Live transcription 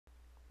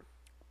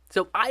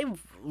So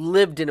I've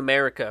lived in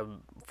America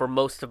for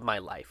most of my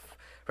life,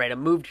 right? I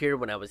moved here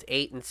when I was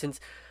 8, and since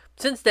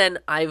then,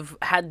 I've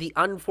had the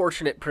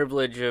unfortunate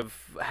privilege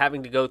of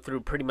having to go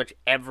through pretty much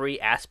every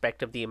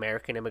aspect of the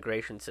American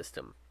immigration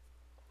system.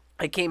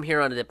 I came here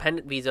on a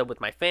dependent visa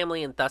with my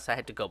family, and thus I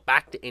had to go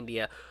back to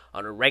India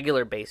on a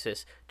regular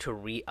basis to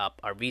re-up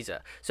our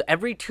visa. So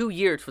every 2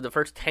 years, for the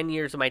first 10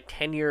 years of my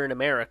tenure in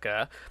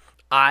America,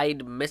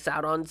 I'd miss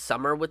out on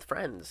summer with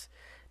friends.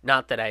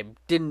 Not that I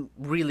didn't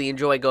really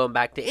enjoy going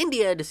back to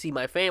India to see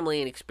my family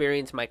and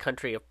experience my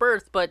country of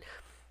birth, but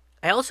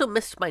I also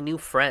missed my new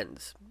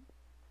friends.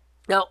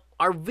 Now,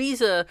 our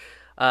visa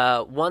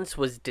once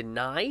was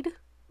denied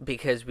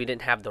because we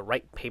didn't have the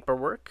right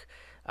paperwork,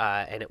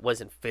 and it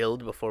wasn't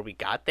filled before we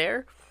got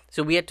there.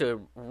 So we had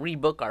to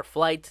rebook our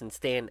flights and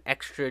stay an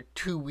extra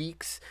 2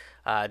 weeks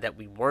that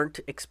we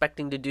weren't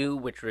expecting to do,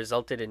 which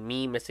resulted in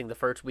me missing the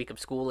first week of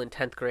school in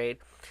 10th grade.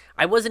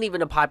 I wasn't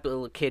even a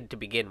popular kid to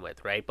begin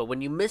with, right? But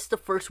when you miss the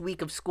first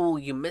week of school,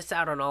 you miss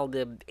out on all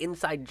the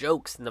inside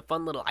jokes and the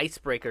fun little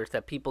icebreakers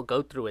that people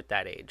go through at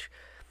that age.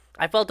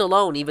 I felt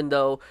alone, even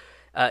though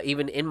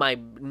even in my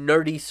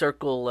nerdy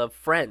circle of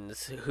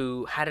friends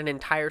who had an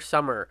entire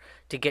summer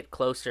to get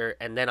closer,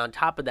 and then on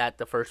top of that,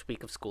 the first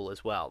week of school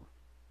as well.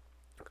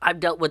 I've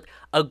dealt with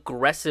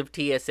aggressive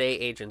TSA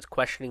agents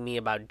questioning me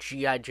about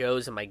G.I.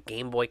 Joes and my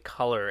Game Boy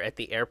Color at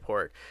the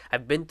airport.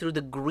 I've been through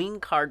the green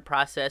card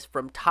process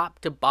from top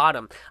to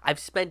bottom. I've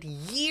spent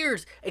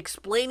years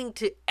explaining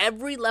to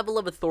every level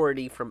of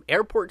authority, from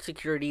airport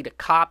security to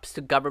cops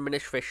to government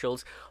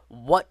officials,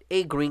 what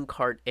a green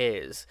card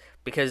is.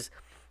 Because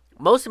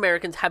most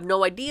Americans have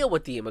no idea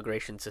what the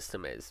immigration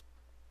system is.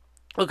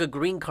 Look, a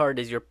green card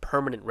is your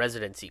permanent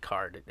residency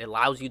card. It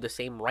allows you the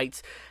same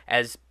rights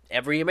as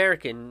every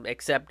American,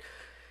 except,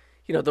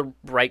 the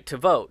right to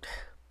vote.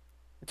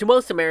 To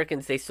most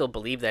Americans, they still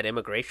believe that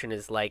immigration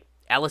is like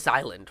Ellis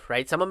Island,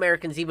 right? Some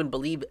Americans even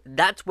believe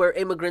that's where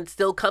immigrants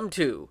still come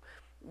to.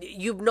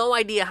 You've no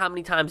idea how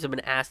many times I've been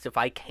asked if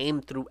I came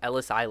through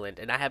Ellis Island,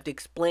 and I have to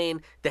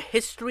explain the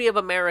history of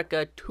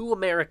America to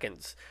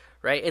Americans,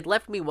 right? It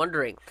left me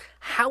wondering,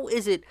 how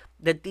is it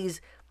that these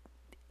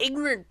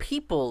ignorant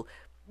people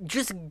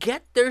just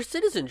get their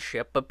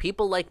citizenship, but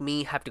people like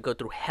me have to go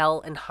through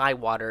hell and high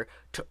water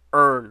to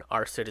earn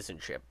our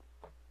citizenship?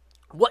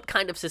 What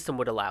kind of system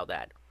would allow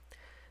that?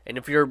 And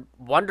if you're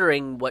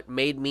wondering what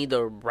made me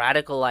the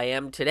radical I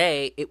am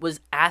today, it was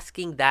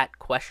asking that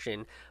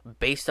question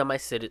based on my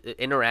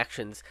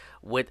interactions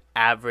with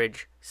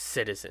average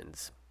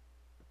citizens.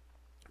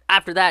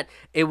 After that,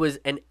 it was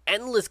an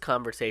endless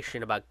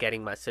conversation about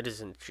getting my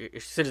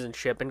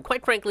citizenship, and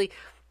quite frankly,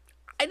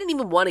 I didn't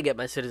even want to get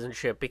my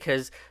citizenship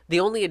because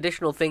the only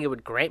additional thing it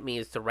would grant me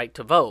is the right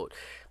to vote.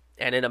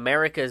 And in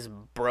America's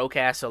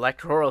broke-ass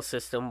electoral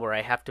system, where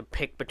I have to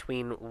pick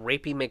between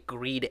Rapey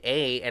McGreed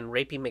A and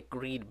Rapey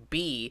McGreed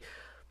B,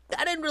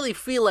 I didn't really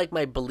feel like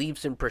my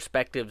beliefs and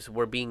perspectives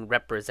were being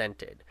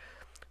represented.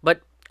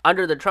 But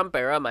under the Trump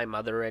era, my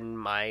mother and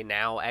my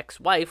now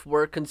ex-wife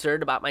were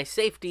concerned about my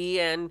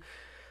safety, and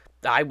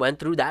I went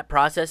through that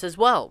process as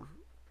well.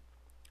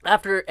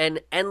 After an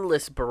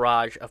endless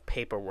barrage of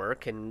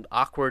paperwork, an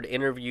awkward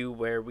interview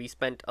where we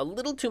spent a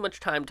little too much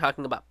time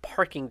talking about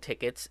parking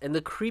tickets, and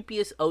the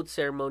creepiest oath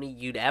ceremony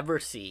you'd ever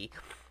see,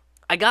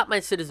 I got my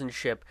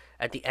citizenship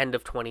at the end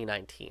of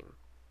 2019.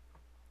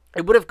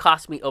 It would have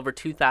cost me over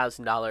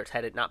 $2,000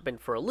 had it not been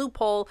for a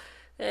loophole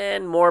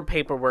and more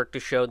paperwork to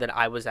show that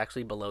I was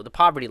actually below the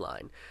poverty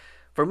line.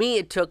 For me,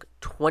 it took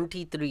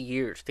 23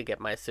 years to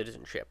get my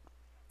citizenship.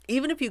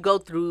 Even if you go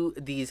through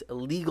these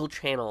legal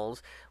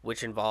channels,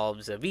 which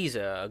involves a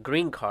visa, a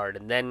green card,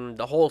 and then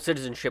the whole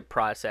citizenship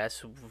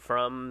process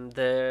from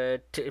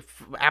the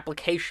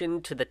application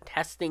to the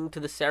testing to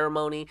the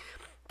ceremony,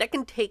 that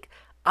can take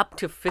up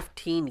to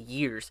 15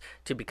 years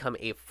to become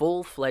a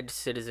full-fledged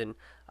citizen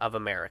of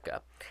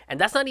America. And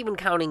that's not even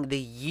counting the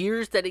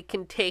years that it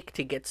can take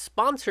to get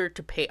sponsored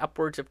to pay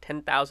upwards of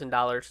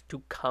 $10,000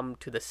 to come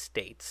to the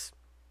States.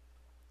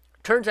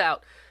 Turns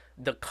out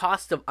the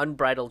cost of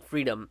unbridled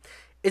freedom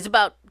is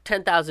about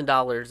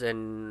 $10,000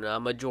 and a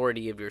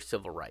majority of your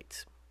civil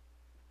rights.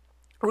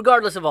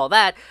 Regardless of all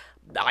that,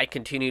 I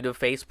continue to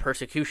face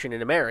persecution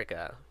in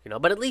America,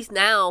 but at least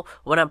now,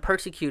 when I'm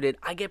persecuted,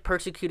 I get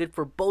persecuted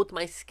for both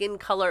my skin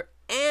color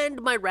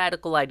and my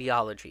radical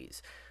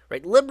ideologies,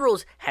 right?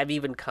 Liberals have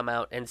even come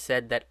out and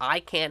said that I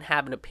can't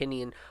have an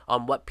opinion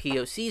on what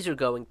POCs are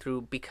going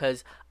through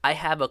because I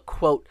have a,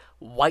 quote,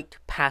 white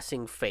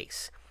passing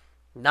face.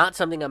 Not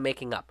something I'm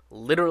making up,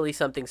 literally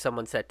something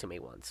someone said to me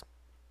once.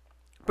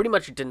 Pretty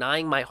much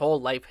denying my whole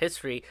life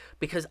history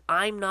because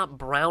I'm not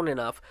brown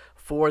enough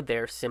for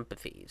their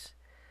sympathies.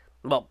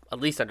 Well, at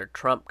least under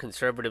Trump,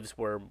 conservatives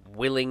were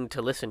willing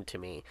to listen to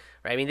me.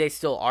 Right? I mean, they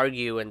still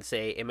argue and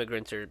say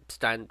immigrants are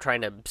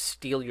trying to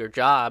steal your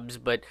jobs,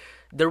 but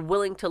they're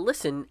willing to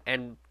listen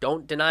and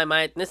don't deny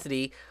my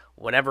ethnicity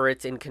whenever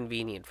it's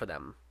inconvenient for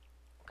them.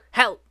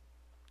 Hell,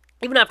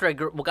 even after I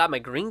got my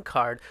green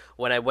card,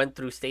 when I went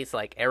through states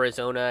like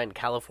Arizona and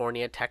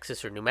California,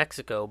 Texas, or New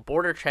Mexico,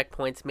 border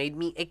checkpoints made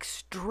me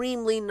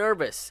extremely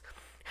nervous.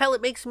 Hell,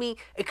 it makes me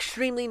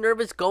extremely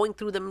nervous going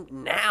through them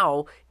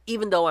now,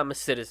 even though I'm a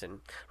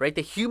citizen, right?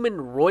 The human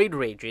roid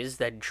rages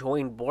that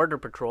join Border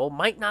Patrol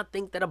might not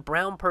think that a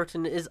brown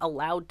person is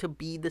allowed to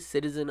be the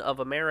citizen of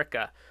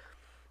America.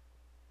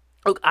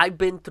 Look, I've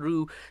been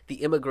through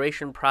the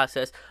immigration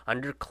process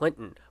under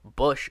Clinton,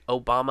 Bush,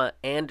 Obama,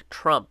 and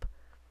Trump.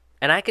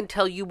 And I can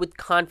tell you with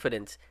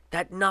confidence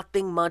that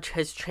nothing much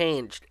has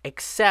changed,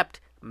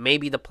 except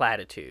maybe the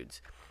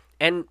platitudes.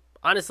 And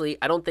honestly,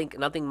 I don't think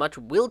nothing much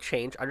will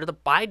change under the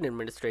Biden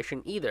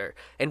administration either.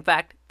 In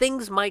fact,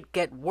 things might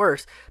get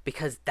worse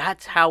because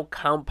that's how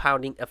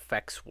compounding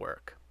effects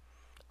work.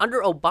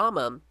 Under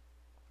Obama,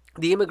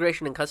 the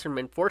Immigration and Customs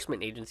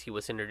Enforcement Agency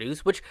was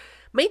introduced, which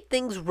made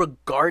things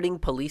regarding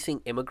policing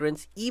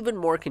immigrants even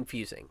more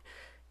confusing.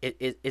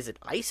 Is it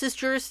ICE's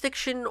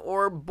jurisdiction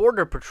or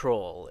Border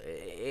Patrol?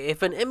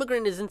 If an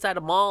immigrant is inside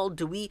a mall,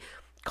 do we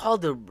call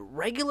the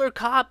regular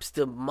cops,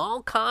 the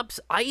mall cops,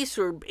 ICE,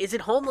 or is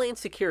it Homeland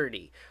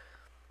Security?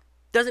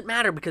 Doesn't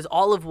matter, because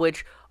all of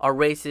which are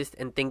racist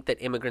and think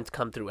that immigrants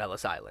come through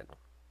Ellis Island.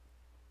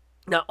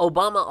 Now,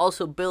 Obama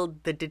also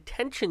built the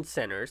detention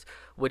centers,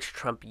 which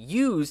Trump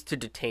used to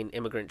detain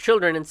immigrant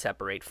children and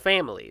separate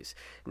families.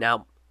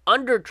 Now,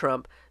 under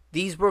Trump,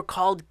 these were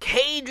called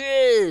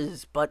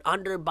cages, but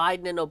under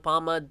Biden and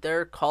Obama,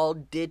 they're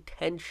called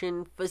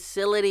detention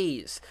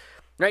facilities.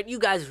 Right? You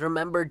guys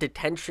remember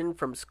detention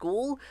from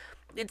school?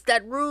 It's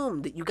that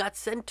room that you got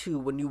sent to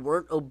when you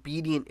weren't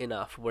obedient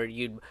enough, where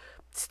you'd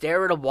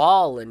stare at a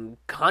wall and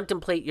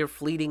contemplate your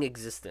fleeting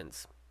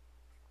existence.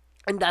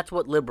 And that's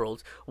what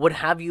liberals would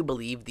have you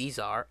believe these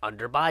are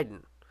under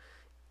Biden.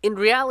 In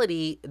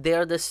reality, they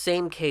are the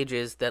same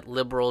cages that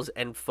liberals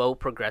and faux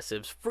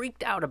progressives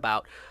freaked out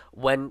about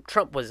when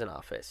Trump was in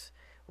office.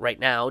 Right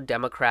now,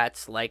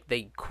 Democrats like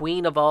the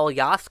queen of all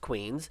Yas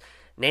queens,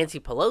 Nancy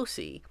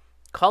Pelosi,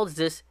 calls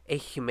this a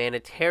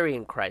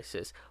humanitarian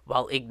crisis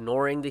while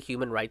ignoring the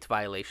human rights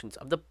violations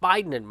of the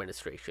Biden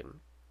administration.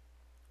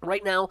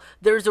 Right now,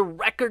 there's a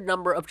record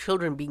number of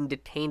children being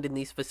detained in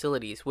these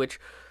facilities, which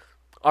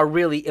are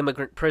really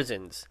immigrant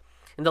prisons.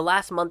 In the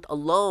last month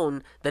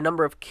alone, the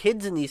number of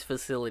kids in these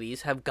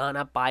facilities have gone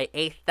up by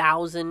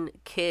 1,000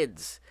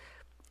 kids.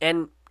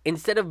 And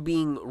instead of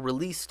being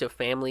released to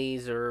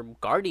families or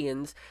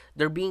guardians,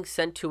 they're being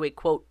sent to a,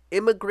 quote,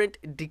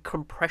 immigrant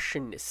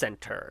decompression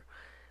center,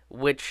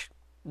 which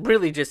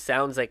really just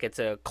sounds like it's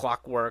a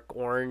Clockwork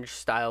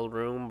Orange-style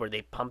room where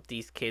they pump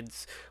these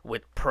kids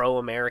with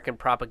pro-American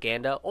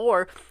propaganda,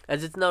 or,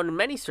 as it's known in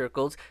many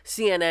circles,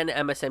 CNN,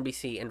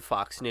 MSNBC, and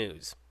Fox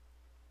News.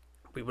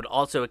 We would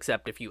also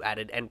accept if you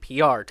added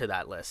NPR to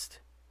that list.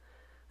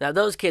 Now,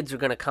 those kids are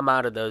going to come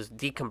out of those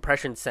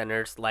decompression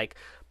centers like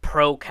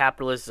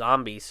pro-capitalist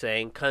zombies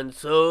saying,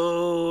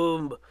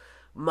 "Consume,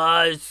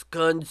 must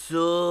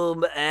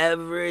consume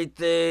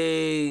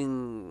everything."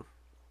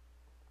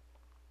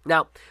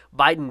 Now,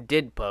 Biden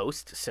did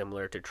boast,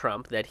 similar to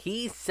Trump, that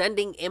he's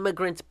sending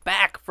immigrants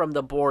back from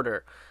the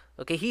border.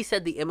 Okay, he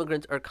said the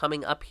immigrants are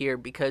coming up here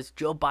because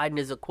Joe Biden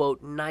is a,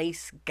 quote,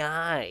 nice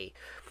guy.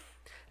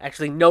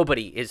 Actually,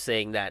 nobody is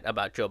saying that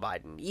about Joe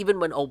Biden.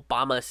 Even when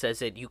Obama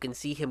says it, you can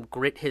see him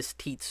grit his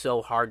teeth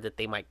so hard that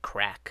they might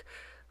crack.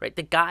 Right?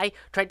 The guy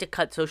tried to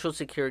cut Social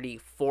Security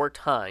 4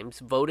 times,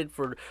 voted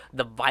for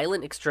the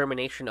violent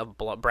extermination of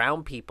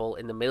brown people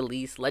in the Middle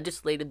East,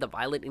 legislated the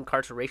violent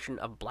incarceration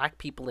of black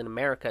people in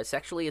America,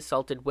 sexually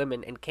assaulted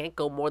women, and can't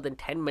go more than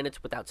 10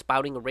 minutes without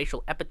spouting a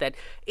racial epithet,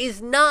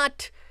 is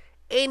not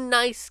a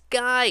nice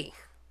guy.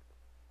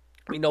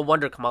 I mean, no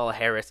wonder Kamala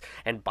Harris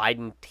and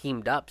Biden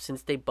teamed up,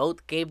 since they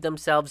both gave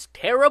themselves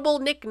terrible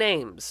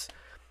nicknames.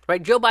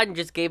 Right? Joe Biden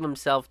just gave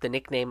himself the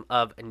nickname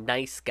of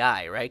nice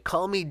guy, right?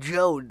 Call me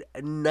Joe,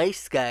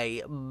 nice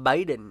guy,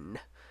 Biden.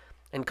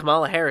 And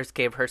Kamala Harris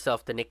gave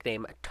herself the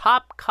nickname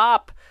Top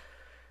Cop.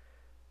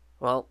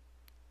 Well,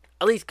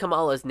 at least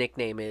Kamala's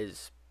nickname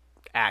is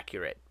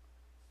accurate.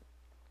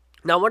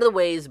 Now, one of the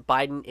ways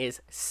Biden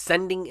is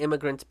sending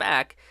immigrants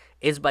back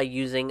is by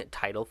using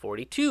Title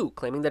 42,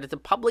 claiming that it's a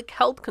public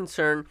health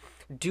concern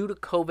due to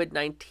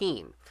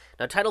COVID-19.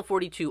 Now, Title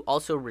 42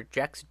 also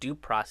rejects due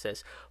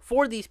process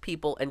for these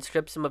people and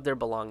strips them of their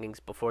belongings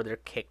before they're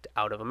kicked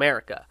out of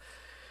America.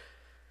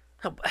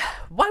 Now,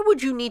 why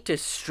would you need to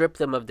strip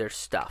them of their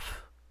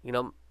stuff? You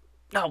know,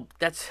 no,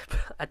 that's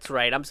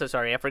right. I'm so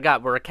sorry. I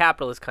forgot. We're a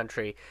capitalist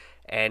country,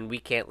 and we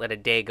can't let a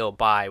day go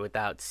by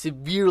without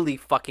severely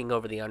fucking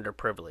over the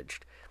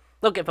underprivileged.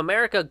 Look, if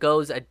America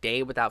goes a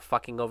day without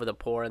fucking over the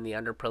poor and the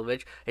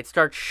underprivileged, it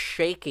starts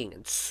shaking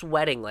and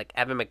sweating like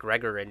Evan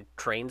McGregor in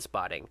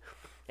Trainspotting.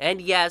 And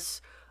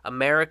yes,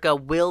 America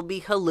will be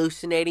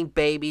hallucinating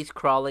babies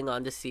crawling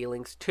onto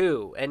ceilings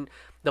too. And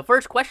the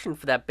first question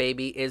for that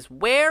baby is,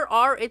 where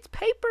are its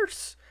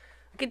papers?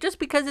 Okay, just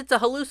because it's a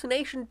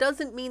hallucination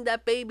doesn't mean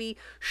that baby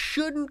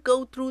shouldn't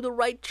go through the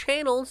right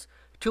channels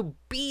to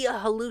be a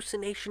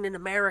hallucination in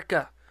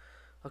America.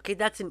 Okay,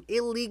 that's an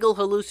illegal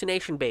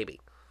hallucination baby.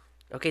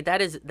 Okay,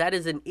 that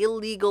is an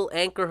illegal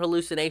anchor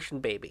hallucination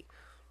baby.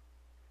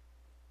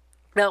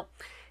 Now,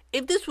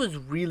 If this was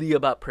really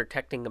about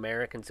protecting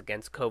Americans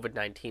against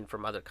COVID-19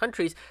 from other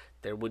countries,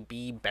 there would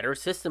be better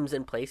systems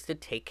in place to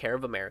take care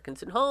of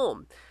Americans at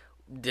home.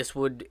 This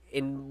would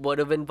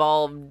have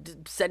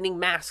involved sending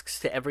masks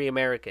to every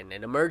American,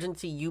 an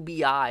emergency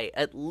UBI,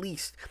 at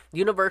least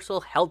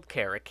universal health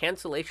care, a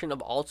cancellation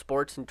of all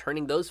sports and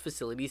turning those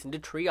facilities into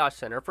triage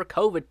center for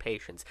COVID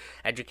patients,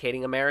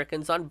 educating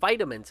Americans on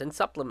vitamins and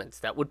supplements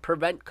that would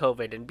prevent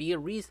COVID, and be a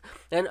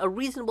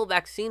reasonable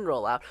vaccine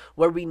rollout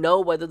where we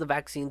know whether the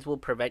vaccines will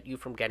prevent you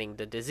from getting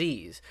the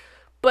disease.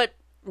 But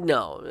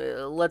no,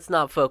 let's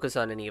not focus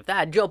on any of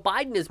that. Joe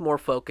Biden is more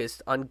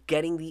focused on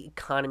getting the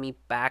economy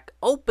back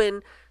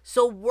open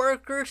so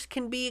workers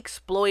can be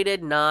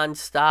exploited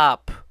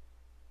nonstop.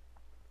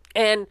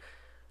 And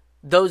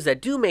those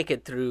that do make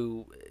it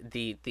through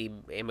the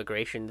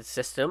immigration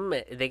system,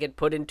 they get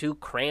put into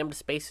crammed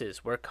spaces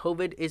where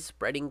COVID is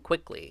spreading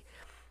quickly.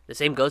 The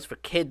same goes for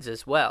kids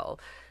as well.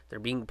 They're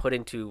being put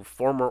into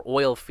former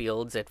oil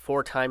fields at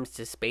 4 times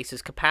the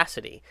space's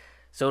capacity.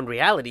 So in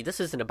reality, this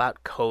isn't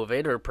about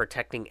COVID or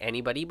protecting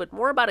anybody, but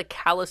more about a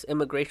callous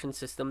immigration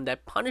system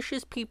that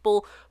punishes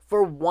people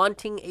for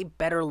wanting a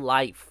better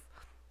life.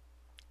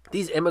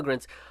 These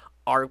immigrants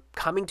are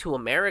coming to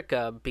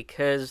America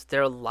because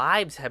their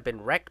lives have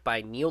been wrecked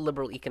by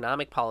neoliberal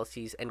economic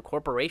policies and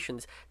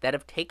corporations that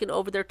have taken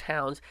over their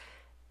towns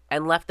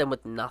and left them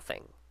with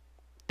nothing.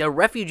 They're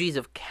refugees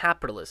of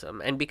capitalism,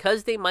 and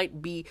because they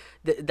might be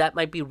that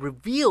might be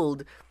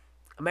revealed,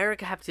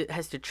 America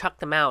has to chuck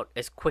them out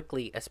as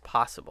quickly as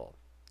possible.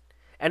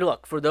 And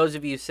look, for those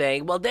of you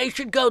saying, well, they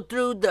should go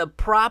through the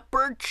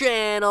proper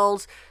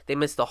channels, they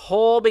missed the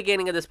whole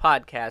beginning of this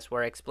podcast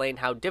where I explained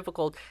how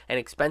difficult and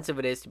expensive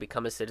it is to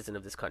become a citizen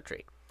of this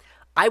country.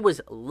 I was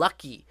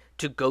lucky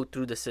to go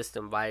through the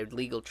system via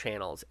legal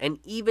channels, and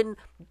even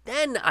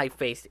then I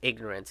faced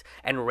ignorance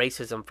and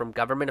racism from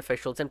government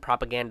officials and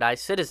propagandized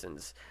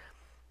citizens.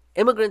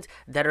 Immigrants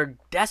that are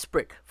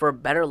desperate for a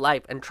better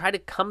life and try to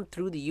come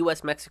through the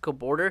U.S.-Mexico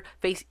border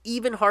face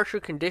even harsher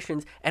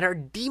conditions and are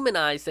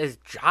demonized as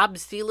job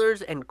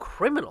stealers and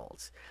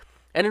criminals.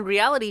 And in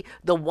reality,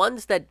 the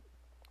ones that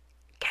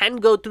can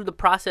go through the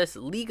process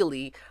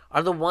legally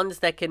are the ones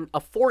that can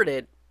afford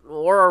it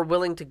or are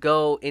willing to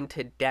go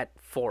into debt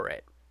for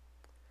it.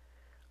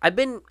 I've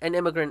been an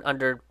immigrant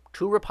under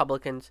 2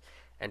 Republicans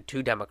and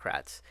 2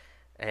 Democrats.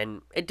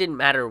 And it didn't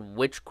matter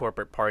which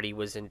corporate party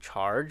was in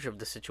charge of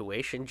the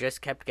situation,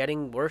 just kept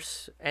getting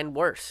worse and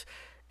worse.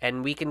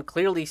 And we can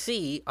clearly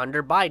see,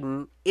 under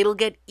Biden, it'll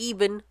get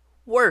even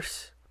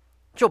worse.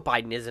 Joe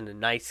Biden isn't a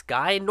nice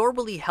guy, nor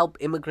will he help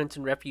immigrants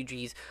and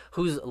refugees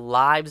whose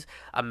lives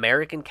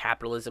American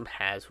capitalism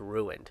has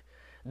ruined.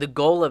 The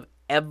goal of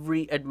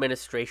every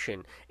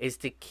administration is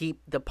to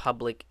keep the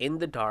public in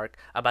the dark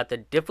about the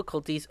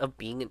difficulties of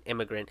being an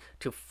immigrant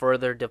to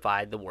further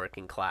divide the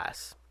working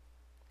class.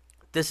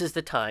 This is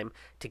the time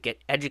to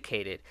get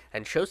educated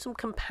and show some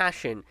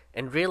compassion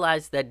and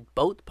realize that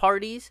both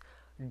parties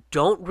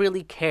don't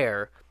really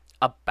care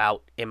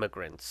about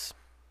immigrants.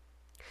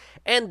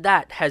 And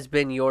that has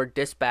been your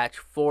dispatch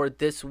for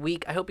this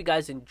week. I hope you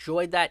guys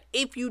enjoyed that.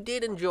 If you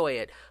did enjoy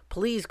it,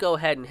 please go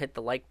ahead and hit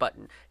the like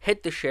button,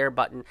 hit the share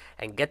button,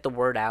 and get the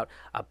word out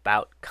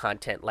about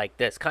content like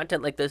this.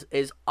 Content like this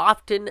is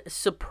often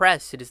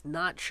suppressed. It is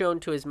not shown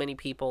to as many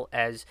people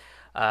as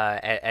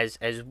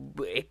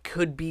it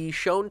could be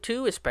shown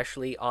to,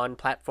 especially on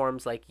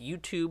platforms like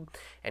YouTube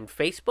and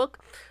Facebook.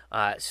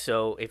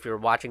 So if you're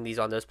watching these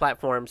on those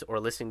platforms or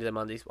listening to them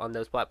on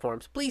those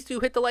platforms, please do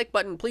hit the like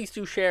button. Please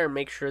do share and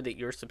make sure that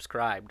you're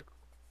subscribed.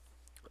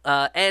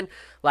 And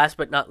last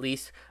but not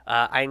least,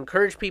 I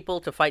encourage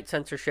people to fight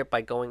censorship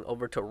by going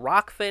over to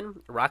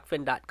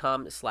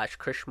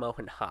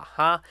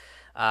rockfin.com/KrishMohan.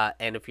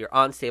 And if you're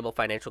on stable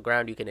financial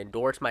ground, you can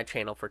endorse my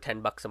channel for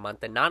 $10 a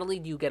month. And not only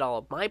do you get all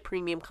of my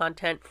premium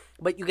content,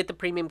 but you get the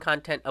premium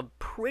content of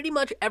pretty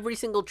much every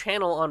single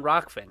channel on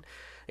Rockfin.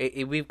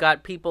 We've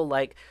got people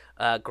like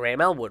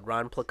Graham Elwood,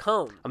 Ron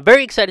Placone. I'm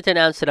very excited to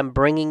announce that I'm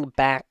bringing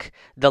back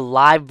the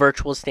live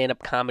virtual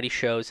stand-up comedy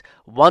shows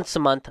once a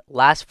month,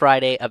 last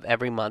Friday of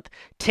every month.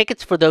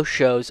 Tickets for those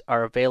shows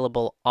are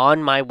available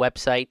on my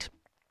website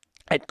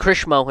at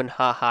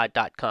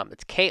krishmohanhaha.com.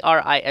 It's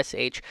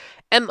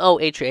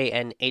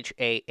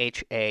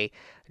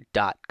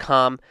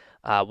KrishMohanhaha.com.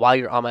 While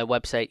you're on my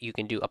website, you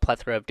can do a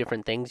plethora of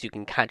different things. You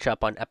can catch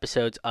up on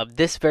episodes of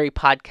this very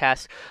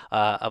podcast,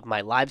 of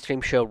my live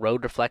stream show,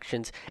 Road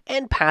Reflections,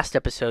 and past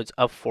episodes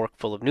of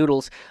Forkful of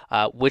Noodles,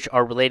 which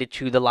are related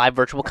to the live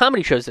virtual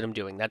comedy shows that I'm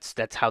doing.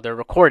 That's how they're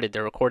recorded.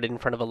 They're recorded in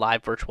front of a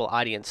live virtual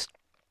audience.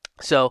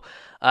 So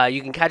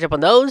you can catch up on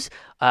those.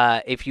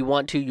 If you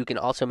want to, you can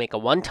also make a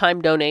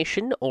one-time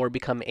donation or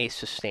become a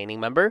sustaining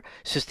member.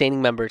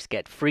 Sustaining members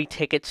get free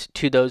tickets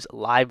to those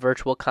live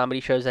virtual comedy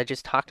shows I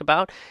just talked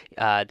about.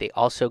 They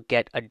also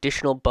get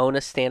additional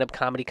bonus stand-up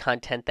comedy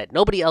content that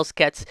nobody else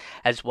gets,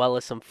 as well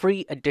as some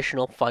free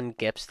additional fun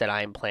gifts that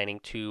I am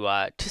planning to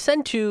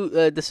send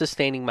to the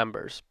sustaining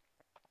members.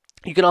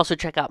 You can also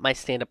check out my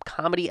stand-up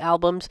comedy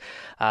albums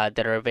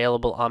that are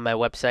available on my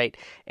website.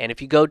 And if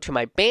you go to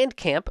my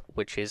Bandcamp,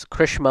 which is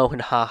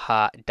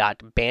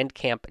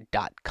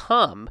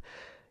krishmohanhaha.bandcamp.com,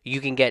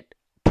 you can get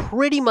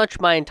pretty much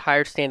my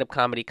entire stand-up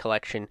comedy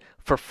collection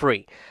for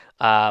free.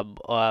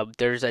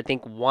 There's, I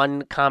think,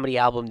 one comedy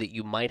album that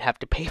you might have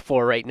to pay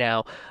for right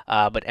now,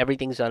 but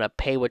everything's on a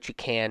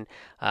pay-what-you-can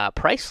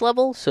price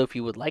level. So if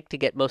you would like to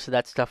get most of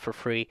that stuff for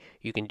free,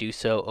 you can do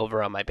so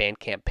over on my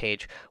Bandcamp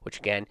page, which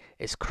again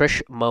is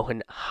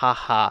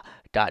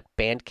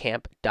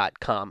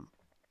krishmohanhaha.bandcamp.com.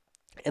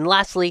 And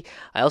lastly,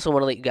 I also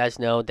want to let you guys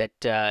know that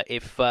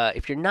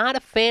if you're not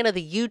a fan of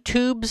the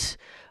YouTubes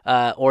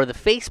or the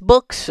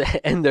Facebooks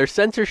and their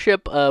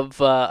censorship of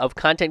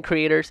content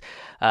creators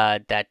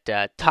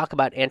that talk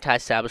about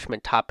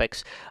anti-establishment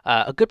topics,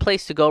 a good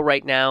place to go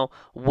right now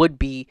would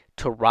be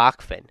to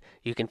Rockfin.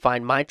 You can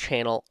find my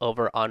channel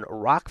over on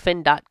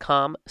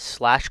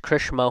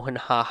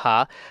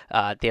rockfin.com/krishmohanhaha.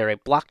 They're a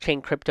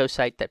blockchain crypto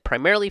site that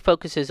primarily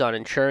focuses on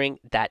ensuring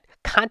that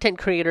content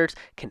creators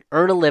can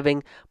earn a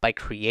living by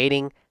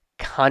creating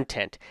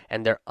content,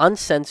 and they're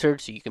uncensored,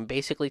 so you can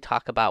basically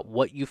talk about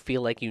what you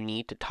feel like you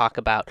need to talk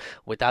about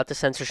without the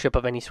censorship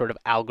of any sort of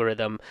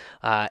algorithm,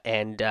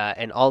 and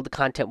all the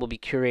content will be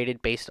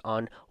curated based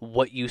on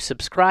what you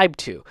subscribe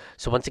to.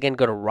 So once again,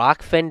 go to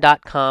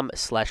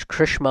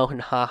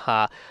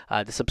rockfin.com/krishmohanhaha.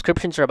 The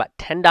subscriptions are about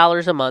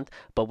 $10 a month,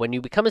 but when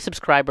you become a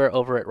subscriber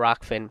over at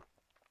Rockfin,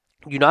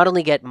 you not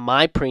only get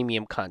my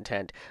premium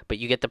content, but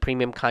you get the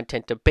premium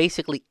content of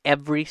basically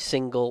every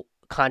single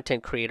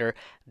content creator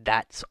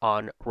that's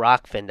on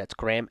Rockfin. That's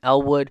Graham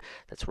Elwood,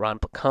 that's Ron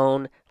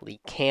Pacone, Lee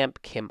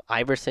Camp, Kim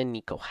Iverson,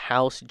 Nico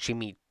House,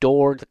 Jimmy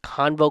Dore, The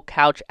Convo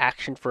Couch,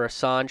 Action for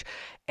Assange,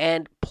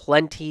 and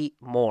plenty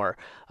more.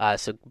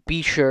 So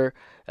be sure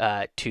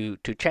to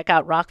check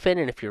out Rockfin,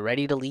 and if you're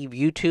ready to leave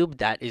YouTube,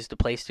 that is the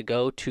place to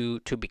go to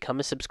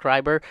become a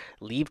subscriber.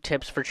 Leave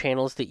tips for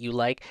channels that you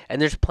like,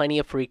 and there's plenty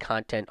of free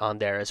content on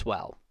there as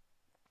well.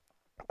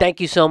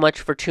 Thank you so much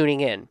for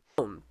tuning in.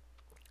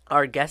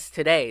 Our guests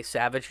today,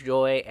 Savage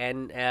Joy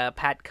and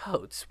Pat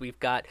Coates. We've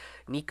got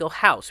Nico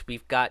House.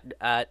 We've got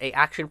a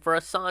Action for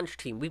Assange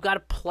team. We've got a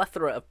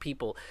plethora of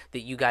people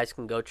that you guys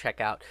can go check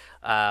out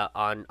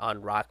on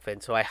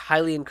Rockfin. So I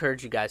highly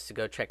encourage you guys to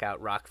go check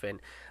out Rockfin.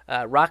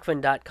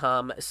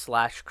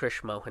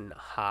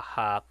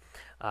 Rockfin.com/krishmohanhaha.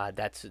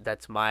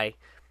 That's my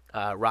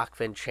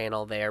Rockfin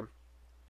channel there.